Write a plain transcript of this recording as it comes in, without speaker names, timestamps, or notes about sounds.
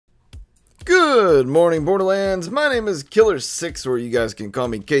Good morning, Borderlands. My name is Killer6, or you guys can call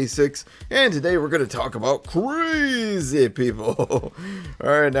me K6, and today we're going to talk about crazy people.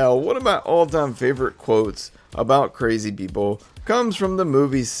 Alright, now, one of my all-time favorite quotes about crazy people comes from the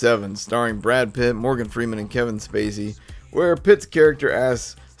movie Seven, starring Brad Pitt, Morgan Freeman, and Kevin Spacey, where Pitt's character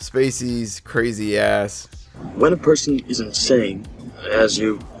asks Spacey's crazy ass, when a person is insane, as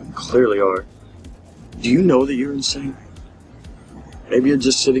you clearly are, do you know that you're insane? Maybe you're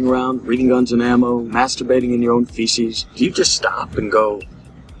just sitting around, reading Guns and Ammo, masturbating in your own feces. Do you just stop and go,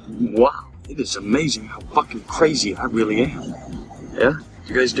 wow, it is amazing how fucking crazy I really am? Yeah?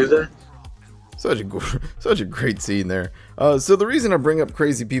 You guys do that? Such a great scene there. So the reason I bring up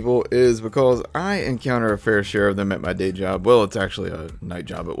crazy people is because I encounter a fair share of them at my day job. Well, it's actually a night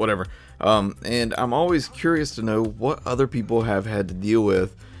job, but whatever. And I'm always curious to know what other people have had to deal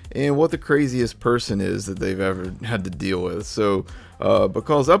with and what the craziest person is that they've ever had to deal with. So,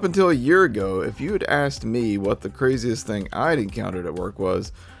 because up until a year ago, if you had asked me what the craziest thing I'd encountered at work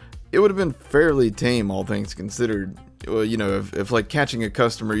was, it would have been fairly tame, all things considered. Well, you know, if like catching a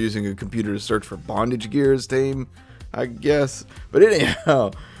customer using a computer to search for bondage gear is tame, I guess. But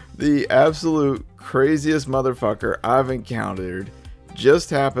anyhow, the absolute craziest motherfucker I've encountered just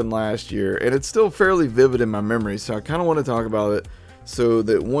happened last year, and it's still fairly vivid in my memory, so I kind of want to talk about it so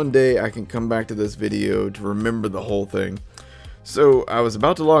that one day I can come back to this video to remember the whole thing. So I was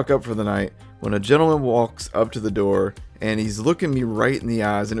about to lock up for the night when a gentleman walks up to the door and he's looking me right in the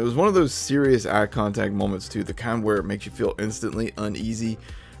eyes, and it was one of those serious eye contact moments too, the kind where it makes you feel instantly uneasy.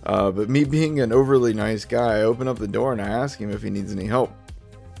 But me being an overly nice guy, I open up the door and I ask him if he needs any help.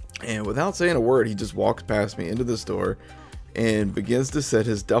 And without saying a word, he just walks past me into the store and begins to set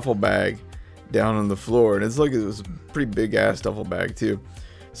his duffel bag down on the floor, and it's like it was a pretty big ass duffel bag too.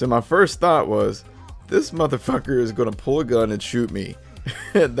 So my first thought was, this motherfucker is gonna pull a gun and shoot me.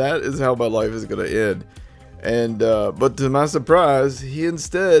 And that is how my life is gonna end. And but to my surprise, he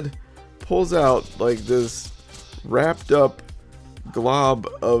instead pulls out like this wrapped up glob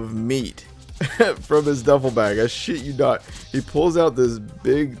of meat from his duffel bag. I shit you not. He pulls out this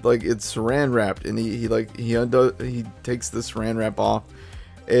big, like, it's saran wrapped, and he takes the saran wrap off,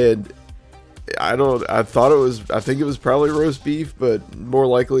 and I think it was probably roast beef, but more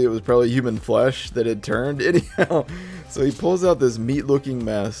likely it was probably human flesh that had turned. Anyhow, so he pulls out this meat looking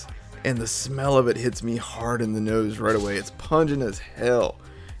mess, and the smell of it hits me hard in the nose right away. It's pungent as hell.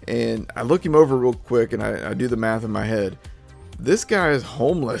 And I look him over real quick, and I do the math in my head. This guy is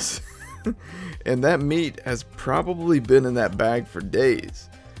homeless. And that meat has probably been in that bag for days.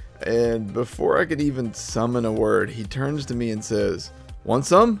 And before I could even summon a word, he turns to me and says, "Want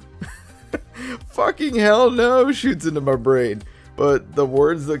some?" Fucking hell no, shoots into my brain. But the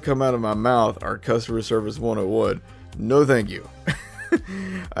words that come out of my mouth are customer service 101. No thank you.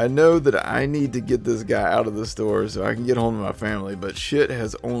 I know that I need to get this guy out of the store so I can get home to my family, but shit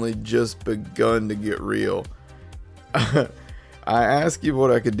has only just begun to get real. I ask him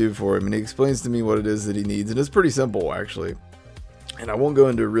what I could do for him, and he explains to me what it is that he needs, and it's pretty simple actually. And I won't go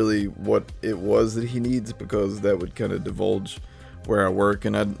into really what it was that he needs, because that would kind of divulge where I work,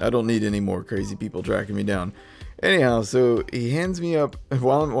 and I don't need any more crazy people tracking me down. Anyhow, so he hands me up,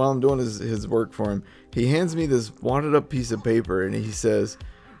 while I'm doing his work for him, he hands me this wadded up piece of paper, and he says,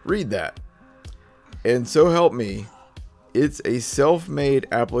 "Read that." And so help me, it's a self-made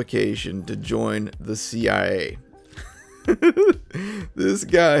application to join the CIA. This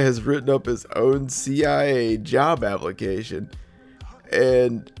guy has written up his own CIA job application,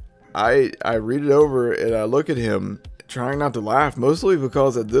 and I read it over and I look at him, trying not to laugh, mostly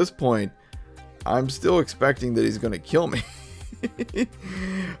because at this point I'm still expecting that he's gonna kill me.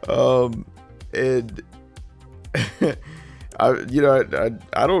 And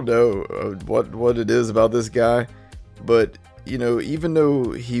I don't know what it is about this guy, but you know, even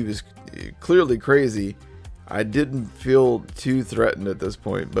though he was clearly crazy, I didn't feel too threatened at this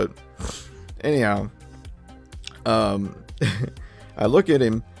point. But anyhow, I look at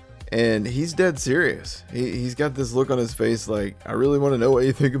him and he's dead serious. He's got this look on his face like, I really want to know what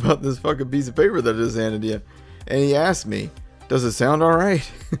you think about this fucking piece of paper that I just handed you. And he asked me, does it sound alright?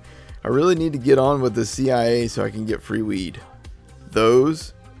 I really need to get on with the CIA so I can get free weed.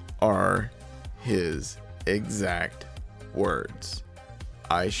 Those are his exact words.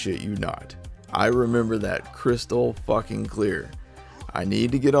 I shit you not. I remember that crystal fucking clear. I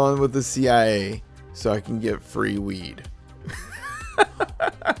need to get on with the CIA so I can get free weed.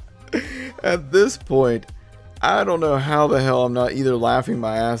 At this point, I don't know how the hell I'm not either laughing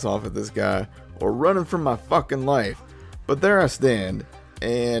my ass off at this guy or running from my fucking life. But there I stand,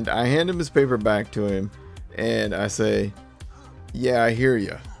 and I hand him his paper back to him, and I say, "Yeah, I hear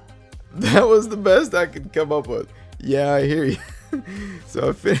you. That was the best I could come up with. Yeah, I hear you. So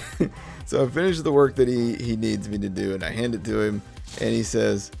I finished the work that he needs me to do, and I hand it to him, and he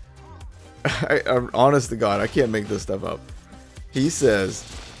says, I'm honest to God, I can't make this stuff up. He says,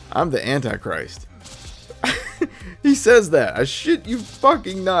 I'm the Antichrist. He says that. I shit you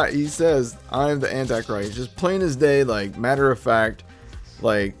fucking not. He says, I'm the Antichrist. Just plain as day, like, matter of fact,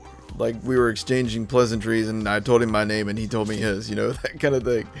 like we were exchanging pleasantries, and I told him my name, and he told me his, you know, that kind of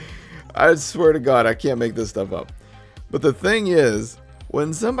thing. I swear to God, I can't make this stuff up. But the thing is,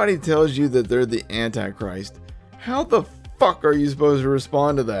 when somebody tells you that they're the Antichrist, how the fuck are you supposed to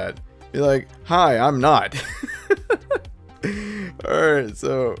respond to that? You're like, hi, I'm not. Alright,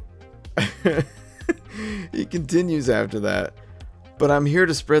 so he continues after that. But I'm here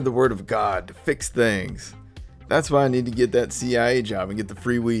to spread the word of God, to fix things. That's why I need to get that CIA job and get the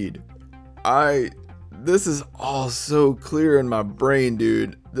free weed. This is all so clear in my brain,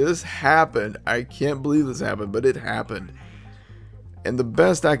 dude. This happened. I can't believe this happened, but it happened. And the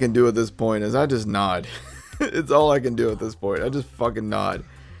best I can do at this point is I just nod. It's all I can do at this point. I just fucking nod.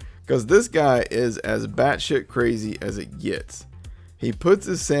 Because this guy is as batshit crazy as it gets. He puts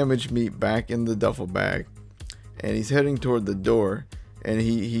his sandwich meat back in the duffel bag, and he's heading toward the door. And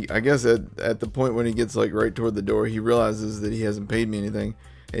he I guess at the point when he gets like right toward the door, he realizes that he hasn't paid me anything.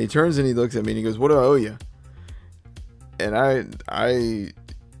 And he turns and he looks at me and he goes, what do I owe you? And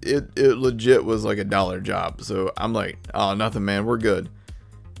it legit was like $1 job. So I'm like, oh, nothing, man, we're good.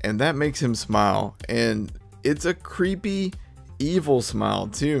 And that makes him smile. And it's a creepy, evil smile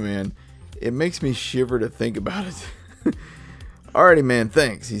too, man. It makes me shiver to think about it. Alrighty, man,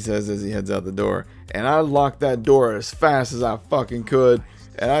 thanks, he says as he heads out the door. And I lock that door as fast as I fucking could.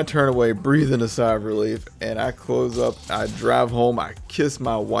 And I turn away, breathing a sigh of relief. And I close up, I drive home, I kiss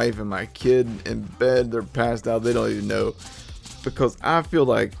my wife and my kid in bed. They're passed out, they don't even know. Because I feel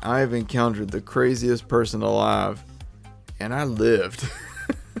like I've encountered the craziest person alive. And I lived.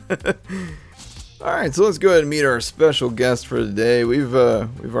 Alright, so let's go ahead and meet our special guest for today. We've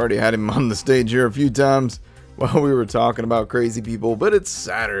already had him on the stage here a few times while we were talking about crazy people. But it's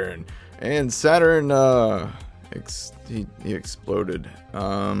Saturn. And Saturn, he exploded.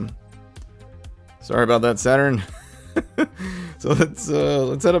 Sorry about that, Saturn. So let's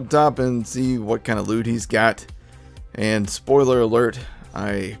head up top and see what kind of loot he's got. And spoiler alert,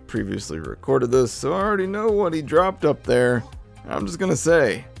 I previously recorded this, so I already know what he dropped up there. I'm just gonna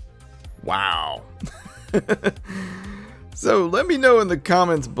say, wow. So let me know in the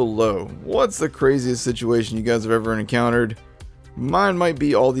comments below, what's the craziest situation you guys have ever encountered? Mine might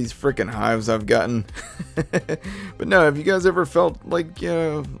be all these freaking hives I've gotten. But no, have you guys ever felt like,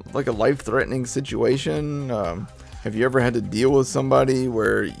 like a life-threatening situation? Have you ever had to deal with somebody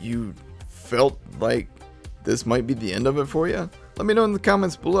where you felt like this might be the end of it for you? Let me know in the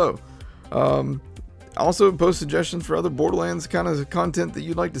comments below. Also, post suggestions for other Borderlands kind of content that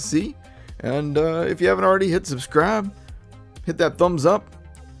you'd like to see. And if you haven't already, hit subscribe. Hit that thumbs up.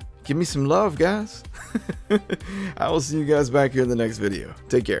 Give me some love, guys. I will see you guys back here in the next video.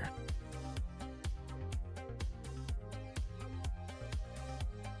 Take care.